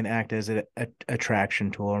plan can act as an attraction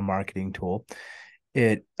tool or marketing tool.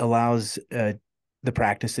 It allows the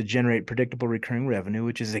practice to generate predictable recurring revenue,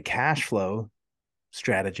 which is a cash flow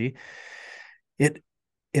strategy. It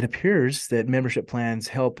appears that membership plans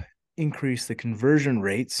help increase the conversion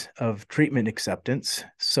rates of treatment acceptance.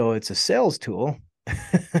 So it's a sales tool.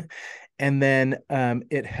 And then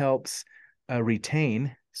it helps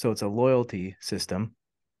retain. So it's a loyalty system.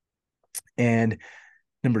 And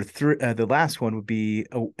number three, the last one would be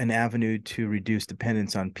an avenue to reduce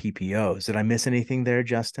dependence on PPOs. Did I miss anything there,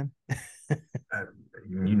 Justin?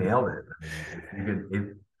 You nailed it. I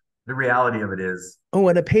mean, the reality of it is. Oh,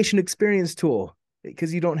 and a patient experience tool,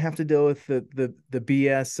 because you don't have to deal with the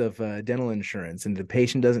BS of dental insurance, and the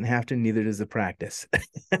patient doesn't have to, neither does the practice.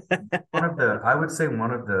 I would say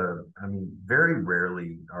very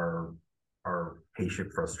rarely are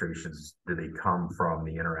patient frustrations do they come from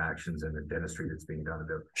the interactions and the dentistry that's being done to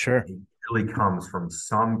them. Sure. It really comes from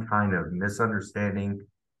some kind of misunderstanding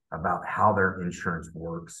about how their insurance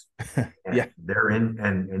works. And yeah.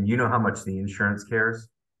 And you know how much the insurance cares?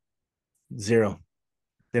 Zero.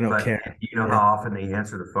 They don't care. You know how often they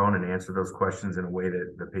answer the phone and answer those questions in a way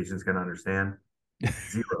that the patient's going to understand?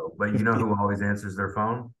 Zero. But you know who always answers their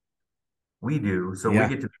phone? We do. So we get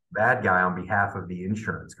to be the bad guy on behalf of the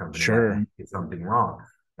insurance company. Sure. Get something wrong.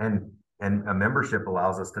 And a membership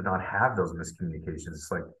allows us to not have those miscommunications. It's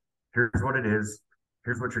like, here's what it is.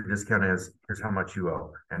 Here's what your discount is. Here's how much you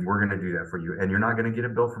owe. And we're going to do that for you. And you're not going to get a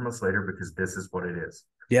bill from us later because this is what it is.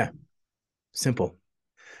 Yeah. Simple.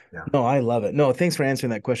 Yeah. No, I love it. No, thanks for answering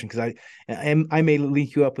that question, because I may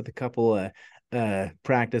link you up with a couple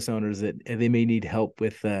practice owners that they may need help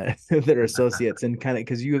with their associates, and kind of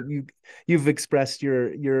because you've expressed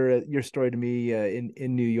your story to me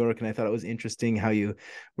in New York, and I thought it was interesting how you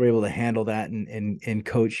were able to handle that and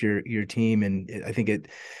coach your team, and I think it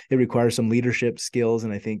requires some leadership skills,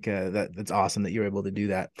 and I think that's awesome that you're able to do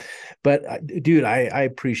that. But dude, I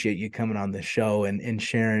appreciate you coming on the show and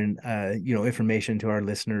sharing information to our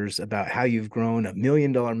listeners about how you've grown $1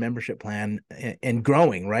 million membership plan and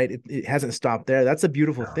growing, right? It hasn't stopped there. That's a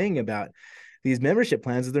beautiful thing about these membership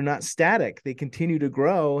plans, is they're not static. They continue to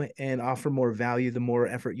grow and offer more value the more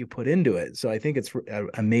effort you put into it. So I think it's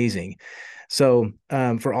amazing. So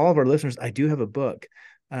for all of our listeners, I do have a book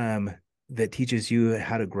that teaches you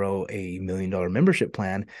how to grow a $1 million membership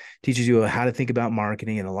plan, teaches you how to think about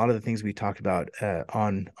marketing and a lot of the things we talked about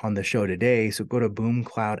on the show today. So go to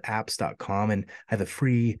boomcloudapps.com, and I have a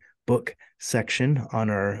free book section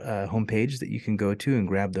on our homepage that you can go to and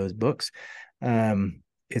grab those books.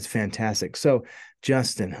 It's fantastic. So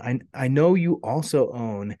Justin, I know you also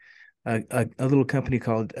own a little company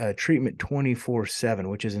called Treatment 24/7,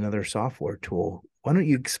 which is another software tool. Why don't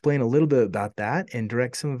you explain a little bit about that and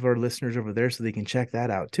direct some of our listeners over there so they can check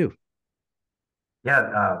that out too?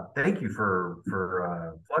 Yeah, thank you for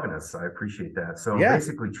plugging us. I appreciate that. So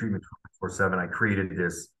basically, Treatment 24/7, I created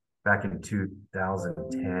this back in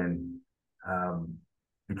 2010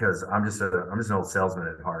 because I'm just an old salesman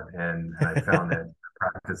at heart, and I found that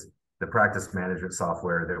the practice management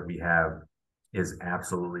software that we have is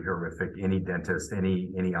absolutely horrific. Any dentist,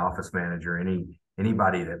 any office manager,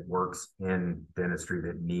 anybody that works in dentistry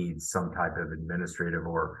that needs some type of administrative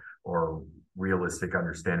or realistic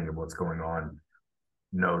understanding of what's going on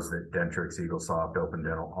knows that Dentrix, Eaglesoft, Open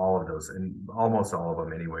Dental, all of those, and almost all of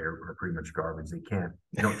them anyway, are pretty much garbage. They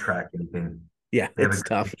don't track anything. Yeah, they have it's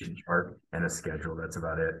tough. Chart and a schedule. That's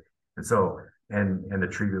about it. And so, and the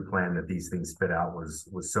treatment plan that these things spit out was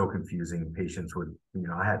so confusing. Patients would,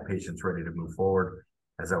 I had patients ready to move forward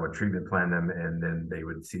as I would treatment plan them, and then they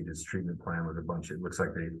would see this treatment plan with a bunch. It looks like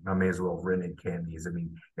I may as well have written in candies. I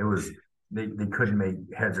mean, it was they couldn't make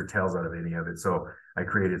heads or tails out of any of it. So I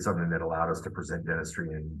created something that allowed us to present dentistry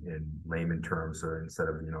in layman terms. So instead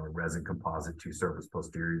of, a resin composite, two surface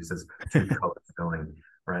posterior, it says two color filling,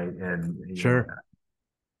 right? And Sure.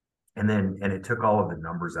 And it took all of the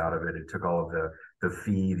numbers out of it. It took all of the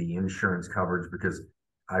fee, the insurance coverage, because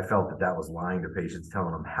I felt that was lying to patients,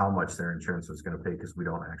 telling them how much their insurance was going to pay, because we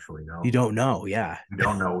don't actually know. You don't know, yeah. We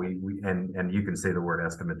don't know. And you can say the word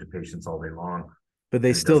estimate to patients all day long, but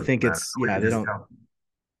they still think matter. It's they don't.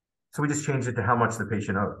 So we just changed it to how much the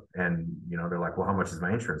patient owed, and they're like, well, how much is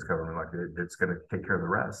my insurance cover? And we're like, it's going to take care of the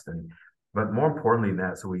rest. But more importantly than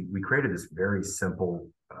that, so we created this very simple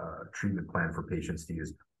treatment plan for patients to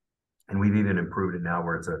use. And we've even improved it now,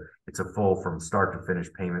 where it's a full from start to finish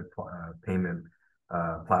payment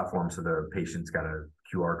platform. So the patient's got a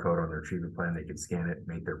QR code on their treatment plan. They can scan it,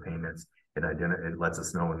 make their payments. It lets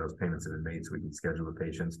us know when those payments have been made, so we can schedule the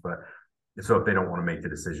patients. But so if they don't want to make the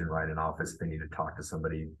decision right in office, they need to talk to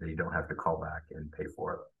somebody, they don't have to call back and pay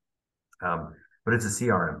for it. But it's a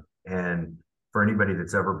CRM, and for anybody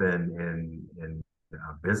that's ever been in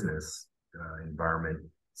business environment,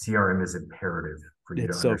 CRM is imperative for you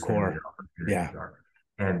to understand what your opportunities are.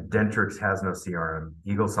 And Dentrix has no CRM.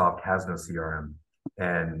 Eaglesoft has no CRM,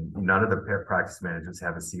 and none of the practice managers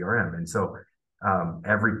have a CRM. And so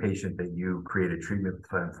every patient that you create a treatment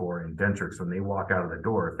plan for in Dentrix, when they walk out of the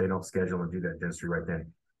door, if they don't schedule and do that dentistry right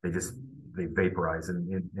then, they vaporize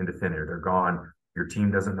into thin air. They're gone. Your team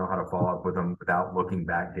doesn't know how to follow up with them without looking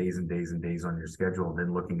back days and days and days on your schedule,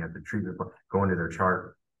 then looking at the treatment plan, going to their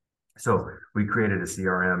chart. So we created a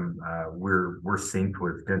CRM. We're synced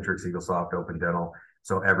with Dentrix, Eaglesoft, Open Dental.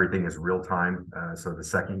 So everything is real time. So the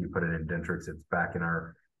second you put it in Dentrix, it's back in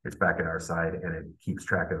our side, and it keeps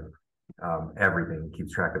track of everything. It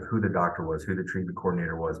keeps track of who the doctor was, who the treatment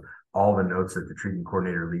coordinator was, all the notes that the treatment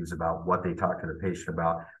coordinator leaves about what they talked to the patient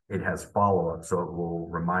about. It has follow-up, so it will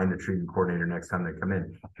remind the treatment coordinator next time they come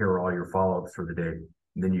in, here are all your follow-ups for the day.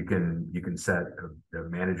 And then you can set, the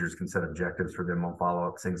managers can set objectives for them on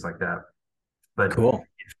follow-ups, things like that. But cool.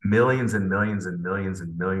 It's millions and millions and millions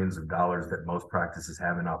and millions of dollars that most practices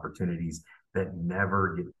have in opportunities that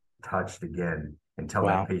never get touched again until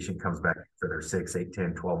that patient comes back for their 6, 8,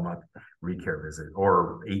 10, 12-month recare visit,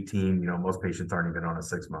 or 18. Most patients aren't even on a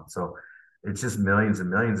 6-month. So it's just millions and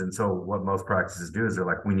millions. And so what most practices do is they're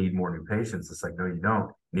like, we need more new patients. It's like, no, you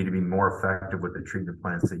don't. You need to be more effective with the treatment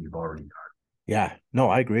plans that you've already got. Yeah, no,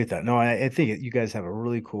 I agree with that. No, I think you guys have a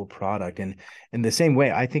really cool product. And in the same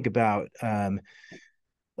way, I think about,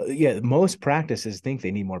 most practices think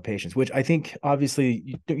they need more patients, which I think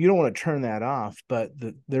obviously you don't want to turn that off, but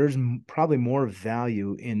there's probably more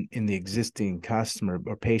value in the existing customer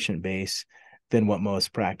or patient base than what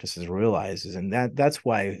most practices realizes. And that's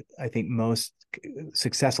why I think most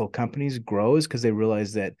successful companies grow, is because they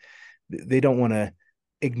realize that they don't want to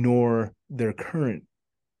ignore their current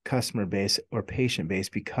customer base or patient base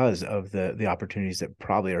because of the opportunities that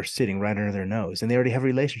probably are sitting right under their nose, and they already have a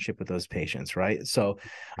relationship with those patients, right? So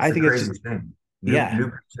I think it's just,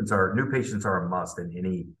 new patients are a must in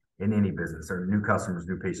any business, or new customers,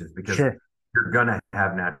 new patients, because you're gonna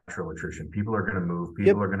have natural attrition. People are gonna move,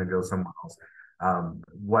 people are gonna go somewhere else,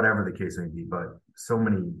 whatever the case may be. But so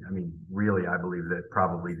many, really, I believe that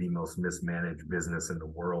probably the most mismanaged business in the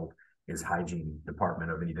world is hygiene department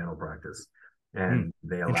of any dental practice. And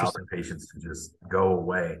they allow the patients to just go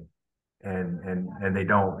away, and they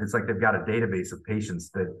don't. It's like they've got a database of patients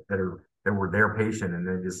that were their patient, and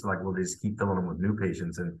they just like, well, they just keep filling them with new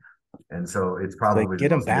patients, and so it's probably like,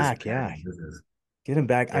 get them back, get them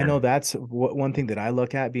back. Yeah. I know that's one thing that I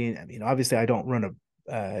look at. Obviously, I don't run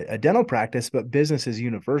a dental practice, but business is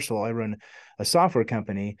universal. I run a software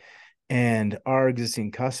company. And our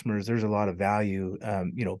existing customers, there's a lot of value,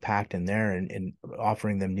 packed in there, and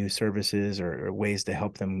offering them new services or ways to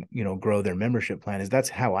help them, grow their membership plan. That's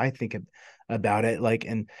how I think about it. Like,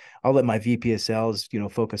 and I'll let my VP of sales,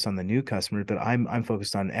 focus on the new customers, but I'm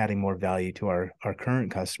focused on adding more value to our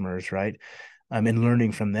current customers, right? And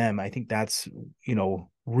learning from them. I think that's,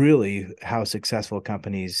 really how successful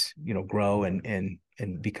companies, grow and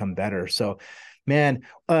become better. So, man,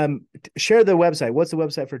 share the website. What's the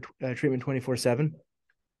website for Treatment 24/7?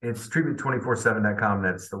 It's treatment247.com.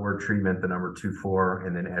 That's the word treatment, the number 24,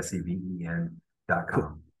 and then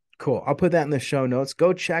SEVEN.com. Cool. I'll put that in the show notes.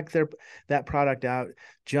 Go check that product out.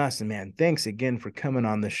 Justin, man, thanks again for coming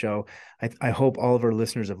on the show. I hope all of our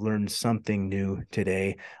listeners have learned something new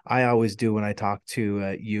today. I always do when I talk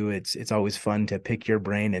to you. It's always fun to pick your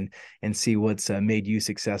brain and see what's made you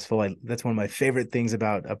successful. That's one of my favorite things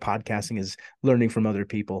about podcasting, is learning from other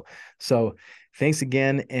people. So thanks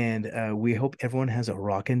again, and we hope everyone has a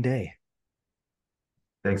rocking day.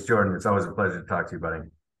 Thanks, Jordan. It's always a pleasure to talk to you, buddy.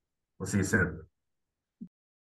 We'll see you soon.